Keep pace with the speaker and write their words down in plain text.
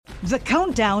The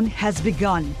countdown has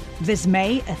begun. This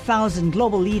May, 1,000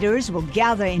 global leaders will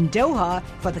gather in Doha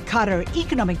for the Qatar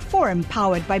Economic Forum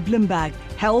powered by Bloomberg,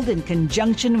 held in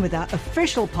conjunction with our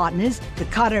official partners, the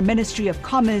Qatar Ministry of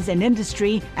Commerce and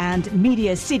Industry and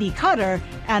Media City Qatar,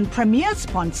 and premier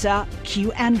sponsor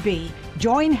QNB.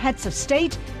 Join heads of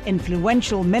state,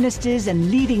 influential ministers,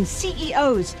 and leading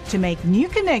CEOs to make new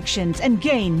connections and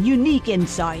gain unique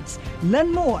insights.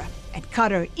 Learn more at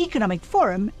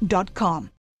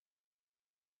QatarEconomicForum.com.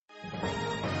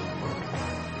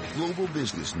 Global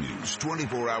business news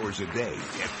 24 hours a day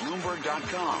at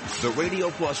Bloomberg.com, the Radio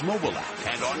Plus mobile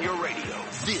app, and on your radio.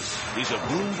 This is a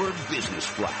Bloomberg Business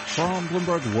Flash. From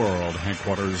Bloomberg World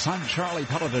Headquarters, I'm Charlie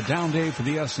Pellet. A down day for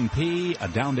the S&P, a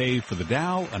down day for the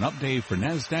Dow, an up day for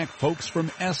NASDAQ. Folks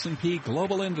from S&P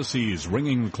Global Indices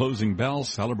ringing the closing bell,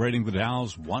 celebrating the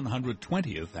Dow's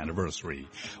 120th anniversary.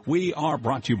 We are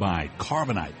brought to you by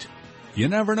Carbonite. You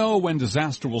never know when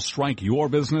disaster will strike your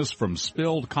business, from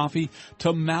spilled coffee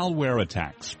to malware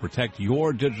attacks. Protect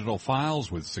your digital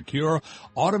files with secure,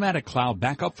 automatic cloud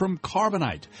backup from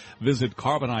Carbonite. Visit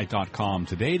Carbonite.com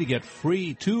today to get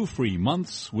two free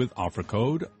months with offer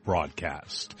code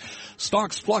BROADCAST.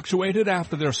 Stocks fluctuated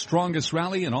after their strongest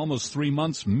rally in almost 3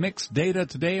 months. Mixed data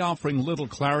today offering little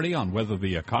clarity on whether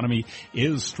the economy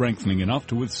is strengthening enough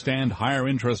to withstand higher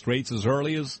interest rates as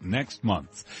early as next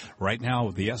month. Right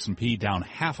now, the S&P down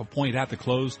 0.5 point at the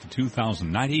close to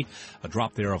 2,090, a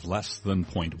drop there of less than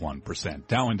 0.1%.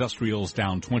 Dow Industrials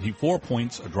down 24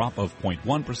 points, a drop of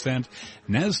 0.1%.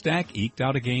 NASDAQ eked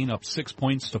out a gain up 6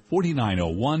 points to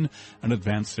 49.01, an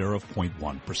advance there of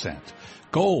 0.1%.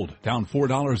 Gold down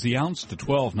 $4 the ounce to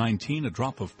 $12.19, a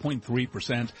drop of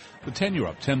 0.3%. The 10-year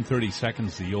up 10/30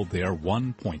 seconds, the yield there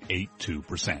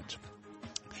 1.82%.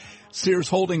 Sears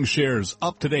Holdings shares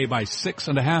up today by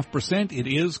 6.5%. It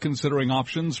is considering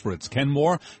options for its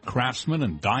Kenmore, Craftsman,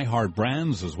 and Die Hard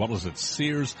brands, as well as its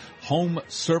Sears Home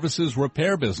Services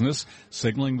repair business,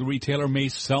 signaling the retailer may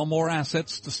sell more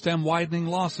assets to stem widening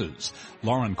losses.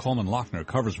 Lauren Coleman-Lochner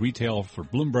covers retail for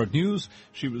Bloomberg News.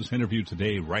 She was interviewed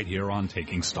today right here on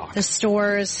Taking Stock. The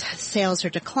store's sales are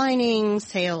declining.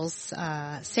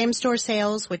 Same-store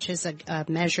sales, which is a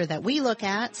measure that we look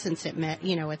at, since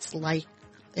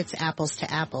it's apples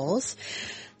to apples.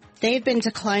 They've been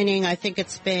declining. I think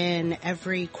it's been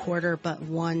every quarter but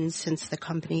one since the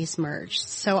companies merged.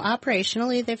 So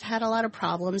operationally, they've had a lot of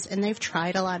problems, and they've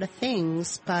tried a lot of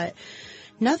things, but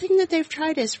nothing that they've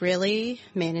tried has really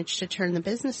managed to turn the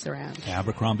business around.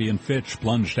 Abercrombie & Fitch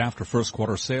plunged after first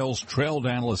quarter sales, trailed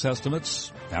analyst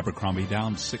estimates. Abercrombie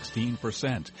down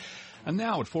 16%. And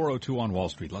now at 4:02 on Wall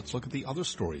Street, let's look at the other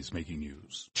stories making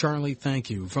news. Charlie,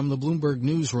 thank you. From the Bloomberg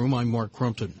Newsroom, I'm Mark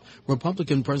Crumpton.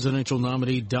 Republican presidential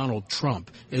nominee Donald Trump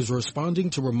is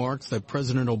responding to remarks that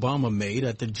President Obama made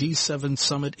at the G7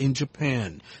 summit in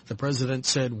Japan. The president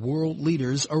said world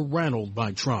leaders are rattled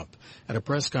by Trump. At a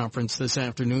press conference this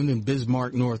afternoon in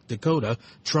Bismarck, North Dakota,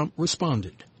 Trump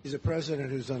responded. He's a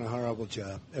president who's done a horrible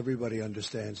job. Everybody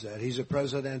understands that. He's a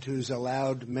president who's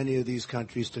allowed many of these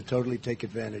countries to totally take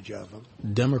advantage of him.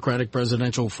 Democratic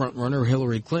presidential frontrunner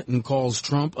Hillary Clinton calls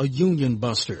Trump a union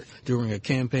buster. During a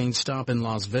campaign stop in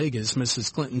Las Vegas,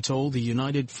 Mrs. Clinton told the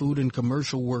United Food and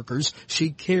Commercial Workers she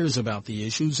cares about the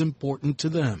issues important to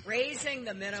them. Raising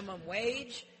the minimum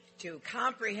wage, to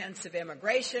comprehensive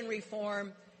immigration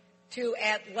reform, to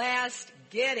at last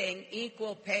getting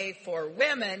equal pay for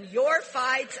women. Your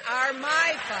fights are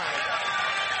my fight.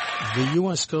 The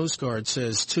U.S. Coast Guard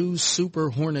says 2 Super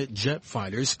Hornet jet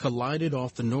fighters collided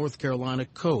off the North Carolina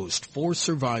coast. 4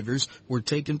 survivors were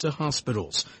taken to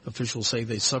hospitals. Officials say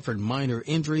they suffered minor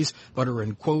injuries but are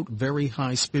in, quote, very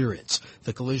high spirits.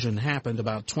 The collision happened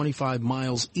about 25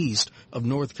 miles east of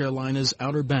North Carolina's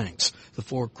Outer Banks. The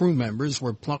 4 crew members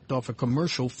were plucked off a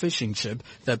commercial fishing ship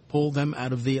that pulled them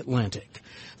out of the Atlantic.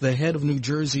 The head of New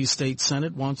Jersey State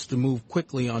Senate wants to move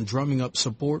quickly on drumming up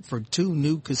support for 2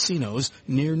 new casinos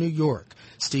near New York.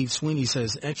 Steve Sweeney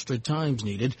says extra time's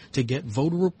needed to get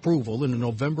voter approval in a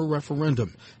November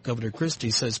referendum. Governor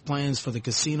Christie says plans for the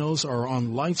casinos are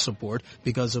on life support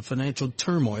because of financial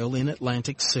turmoil in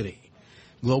Atlantic City.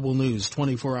 Global news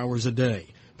 24 hours a day,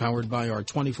 powered by our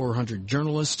 2,400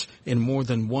 journalists in more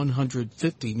than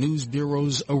 150 news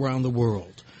bureaus around the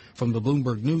world. From the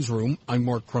Bloomberg Newsroom, I'm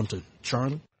Mark Crumpton.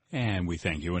 Charlie? And we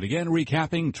thank you. And again,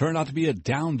 recapping, turned out to be a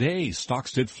down day.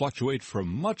 Stocks did fluctuate for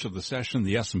much of the session.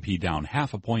 The S&P down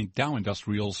 0.5 point. Dow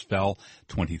Industrials fell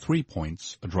 23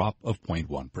 points, a drop of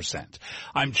 0.1%.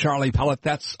 I'm Charlie Pellet.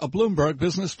 That's a Bloomberg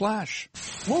Business Flash.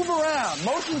 Move around.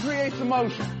 Motion creates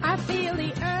emotion. I feel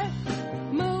the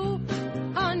earth move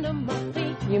under my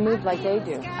feet. You move like they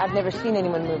do. I've never seen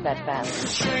anyone move that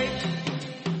fast.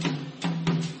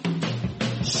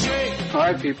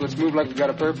 right, people. Let's move like we got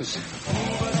a purpose.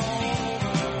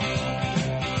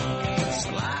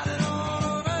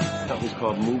 Something's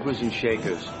called movers and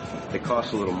shakers. They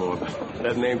cost a little more.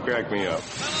 That name cracked me up.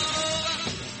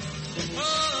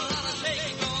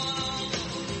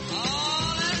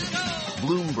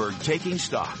 Bloomberg Taking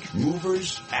Stock,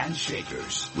 Movers and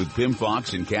Shakers, with Pim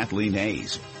Fox and Kathleen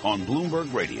Hayes on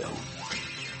Bloomberg Radio.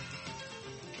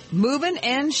 Moving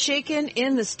and shaking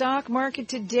in the stock market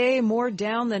today, more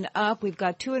down than up. We've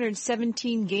got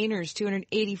 217 gainers,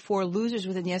 284 losers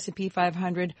within the S&P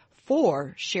 500,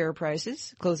 4 share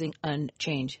prices closing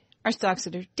unchanged. Our stock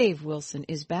sitter, Dave Wilson,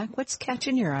 is back. What's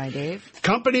catching your eye, Dave?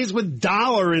 Companies with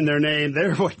dollar in their name.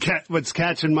 They're what's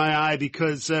catching my eye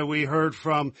because we heard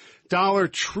from Dollar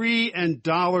Tree and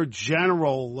Dollar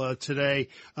General today.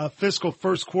 Fiscal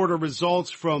first quarter results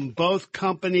from both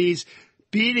companies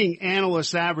beating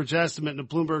analysts' average estimate in a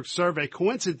Bloomberg survey,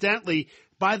 coincidentally,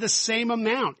 by the same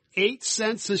amount, 8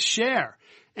 cents a share.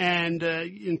 And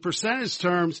in percentage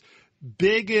terms,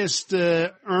 biggest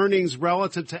earnings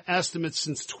relative to estimates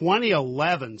since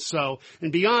 2011. So,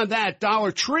 and beyond that,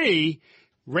 Dollar Tree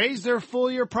raised their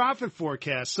full-year profit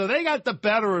forecast. So they got the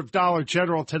better of Dollar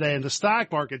General today in the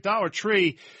stock market. Dollar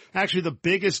Tree, actually the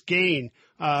biggest gain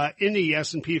in the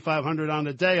S&P 500 on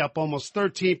the day, up almost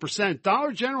 13%.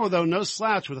 Dollar General, though, no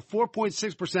slouch with a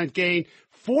 4.6% gain,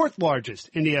 fourth largest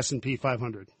in the S&P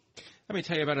 500. Let me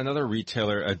tell you about another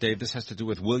retailer, Dave. This has to do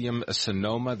with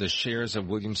Williams-Sonoma. The shares of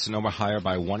Williams-Sonoma higher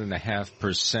by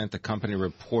 1.5%. The company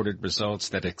reported results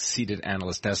that exceeded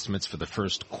analyst estimates for the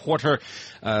first quarter.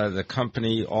 The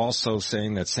company also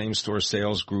saying that same-store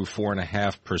sales grew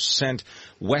 4.5%.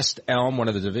 West Elm, one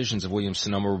of the divisions of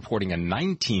Williams-Sonoma, reporting a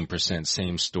 19%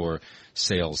 same-store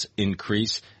sales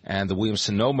increase, and the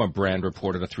Williams-Sonoma brand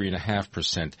reported a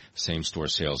 3.5% same-store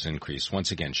sales increase.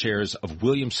 Once again, shares of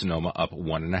Williams-Sonoma up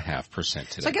 1.5%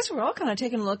 today. So I guess we're all kind of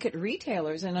taking a look at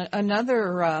retailers, and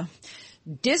another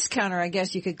discounter, I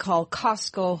guess you could call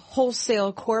Costco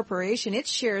Wholesale Corporation. Its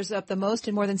shares up the most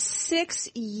in more than 6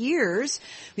 years.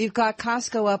 We've got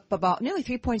Costco up about nearly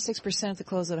 3.6% at the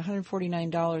close at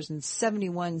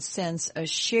 $149.71 a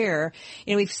share.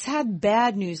 You know, we've had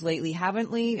bad news lately, haven't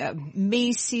we?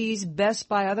 Macy's, Best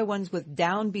Buy, other ones with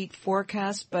downbeat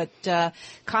forecasts, but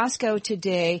Costco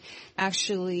today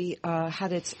actually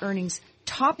had its earnings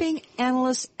topping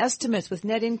analyst estimates with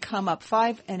net income up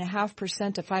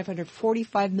 5.5% to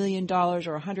 $545 million or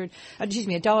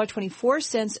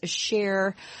 $1.24 a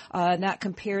share. And that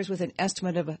compares with an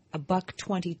estimate of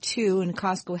 $1.22. And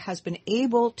Costco has been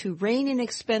able to rein in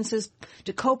expenses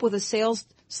to cope with a sales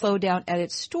slowdown at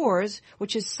its stores,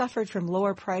 which has suffered from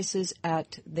lower prices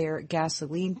at their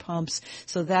gasoline pumps.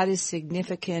 So that is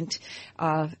significant.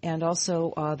 And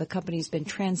also, the company's been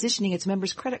transitioning its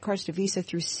members' credit cards to Visa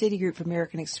through Citigroup from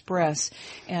American Express.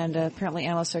 And apparently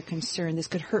analysts are concerned this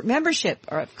could hurt membership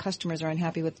or if customers are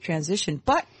unhappy with the transition.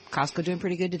 But Costco doing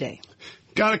pretty good today.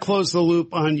 Got to close the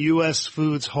loop on U.S.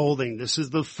 Foods Holding. This is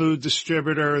the food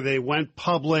distributor. They went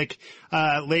public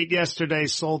late yesterday,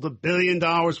 sold $1 billion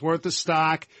worth of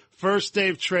stock. First day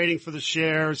of trading for the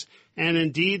shares, and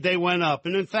indeed they went up.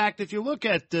 And in fact, if you look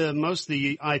at most of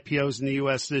the IPOs in the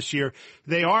U.S. this year,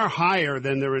 they are higher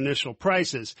than their initial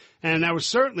prices. And that was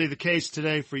certainly the case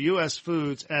today for U.S.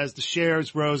 Foods as the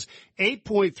shares rose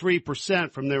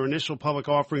 8.3% from their initial public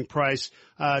offering price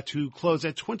to close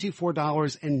at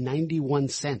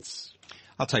 $24.91.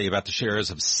 I'll tell you about the shares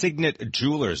of Signet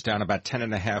Jewelers, down about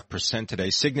 10.5%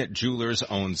 today. Signet Jewelers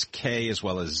owns Kay as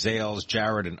well as Zales,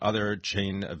 Jared, and other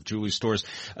chain of jewelry stores,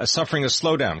 suffering a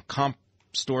slowdown. Comp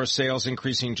store sales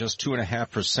increasing just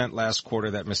 2.5% last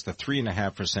quarter. That missed the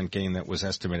 3.5% gain that was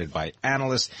estimated by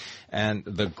analysts. And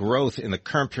the growth in the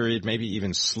current period may be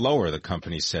even slower, the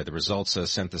company said. The results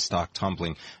sent the stock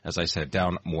tumbling, as I said,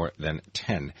 down more than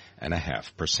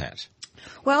 10.5%.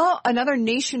 Well, another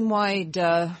nationwide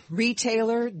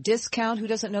retailer, discount, who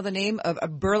doesn't know the name of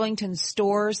Burlington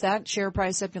Stores, that share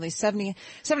price up nearly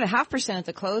 7.5% at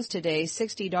the close today,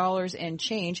 $60 and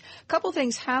change. A couple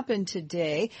things happened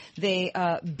today. They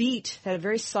had a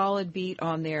very solid beat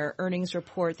on their earnings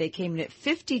report. They came in at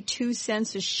 52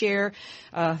 cents a share.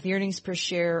 The earnings per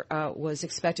share was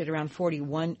expected around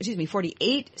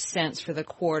 48 cents for the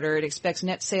quarter. It expects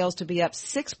net sales to be up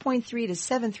 6.3 to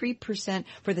 7.3%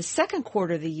 for the second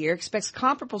quarter of the year. Expects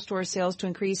comparable store sales to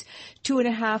increase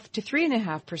 2.5 to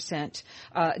 3.5%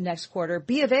 next quarter.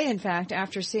 B of A, in fact,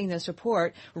 after seeing this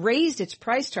report, raised its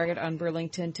price target on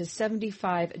Burlington to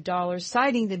 $75,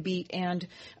 citing the beat and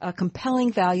a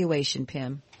compelling valuation,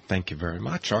 Pim. Thank you very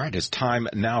much. All right, it's time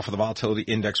now for the Volatility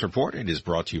Index Report. It is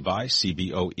brought to you by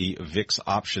CBOE VIX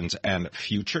Options and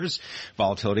Futures.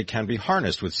 Volatility can be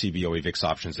harnessed with CBOE VIX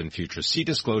Options and Futures. See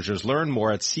disclosures. Learn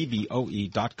more at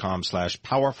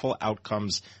cboe.com/powerful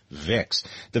outcomes VIX.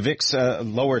 The VIX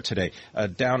lower today,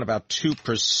 down about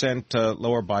 2%,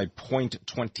 lower by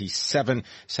 0.27,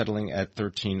 settling at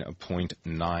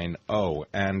 13.90.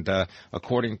 And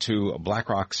according to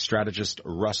BlackRock strategist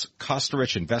Russ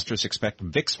Kosterich, investors expect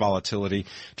VIX volatility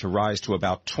to rise to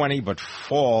about 20, but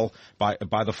fall by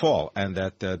the fall, and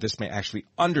that this may actually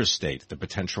understate the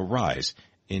potential rise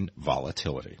in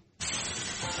volatility.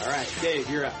 All right, Dave,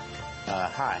 you're up.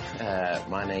 Hi,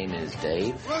 my name is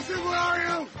Dave. Wilson, where are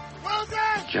you? Wilson!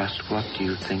 Just what do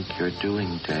you think you're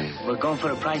doing, Dave? We're going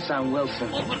for a price on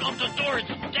Wilson. Open up the doors,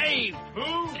 Dave!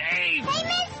 Who? Dave! Hey, Mr.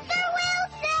 Wilson!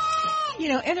 You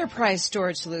know, enterprise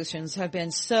storage solutions have been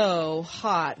so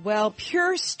hot. Well,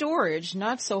 Pure Storage,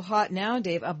 not so hot now,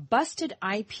 Dave. A busted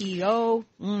IPO.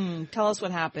 Tell us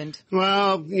what happened.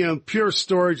 Well, you know, Pure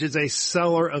Storage is a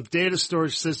seller of data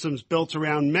storage systems built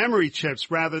around memory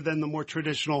chips rather than the more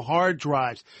traditional hard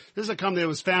drives. This is a company that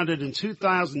was founded in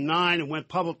 2009 and went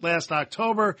public last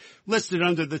October, listed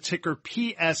under the ticker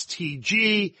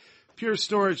PSTG. Pure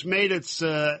Storage made its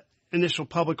initial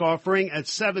public offering at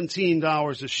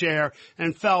 $17 a share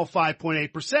and fell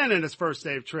 5.8% in its first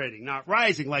day of trading, not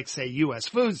rising like, say, U.S.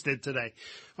 Foods did today.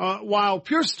 While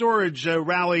Pure Storage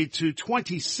rallied to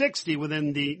 2060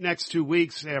 within the next 2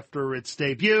 weeks after its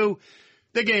debut,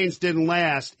 the gains didn't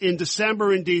last. In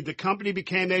December, indeed, the company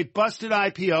became a busted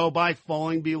IPO by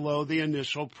falling below the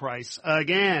initial price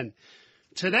again.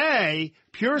 Today,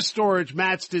 Pure Storage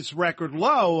matched its record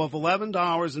low of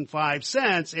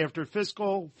 $11.05 after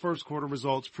fiscal first quarter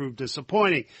results proved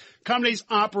disappointing. Company's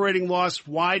operating loss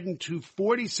widened to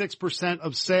 46%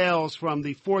 of sales from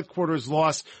the fourth quarter's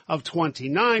loss of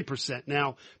 29%.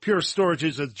 Now, Pure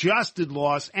Storage's adjusted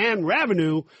loss and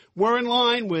revenue were in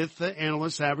line with the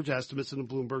analysts' average estimates in the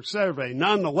Bloomberg survey.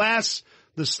 Nonetheless,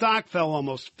 the stock fell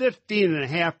almost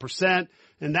 15.5%.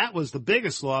 And that was the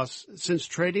biggest loss since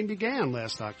trading began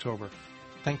last October.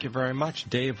 Thank you very much,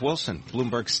 Dave Wilson,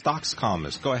 Bloomberg stocks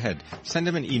columnist. Go ahead. Send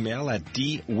him an email at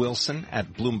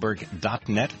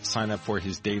dwilson@bloomberg.net. Sign up for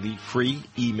his daily free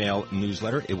email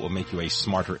newsletter. It will make you a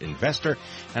smarter investor.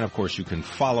 And, of course, you can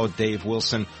follow Dave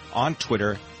Wilson on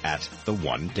Twitter at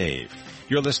 @TheOneDave.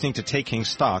 You're listening to Taking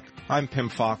Stock. I'm Pim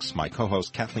Fox, my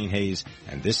co-host Kathleen Hayes,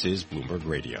 and this is Bloomberg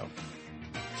Radio.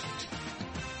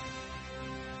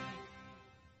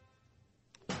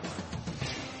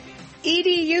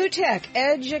 EDU Tech,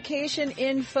 Education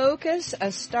in Focus,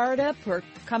 a startup. We're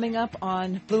coming up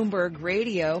on Bloomberg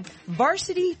Radio.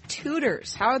 Varsity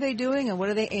Tutors, how are they doing and what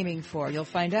are they aiming for? You'll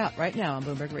find out right now on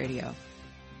Bloomberg Radio.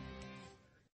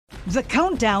 The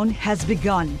countdown has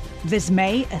begun. This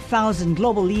May, 1,000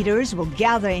 global leaders will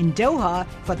gather in Doha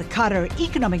for the Qatar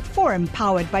Economic Forum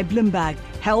powered by Bloomberg,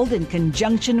 held in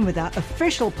conjunction with our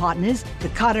official partners, the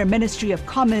Qatar Ministry of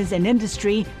Commerce and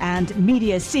Industry and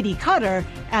Media City Qatar,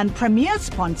 and premier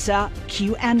sponsor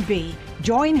Q&B.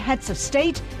 Join heads of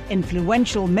state,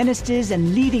 influential ministers,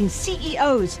 and leading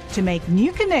CEOs to make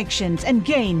new connections and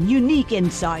gain unique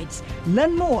insights.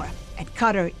 Learn more at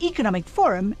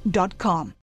QatarEconomicForum.com.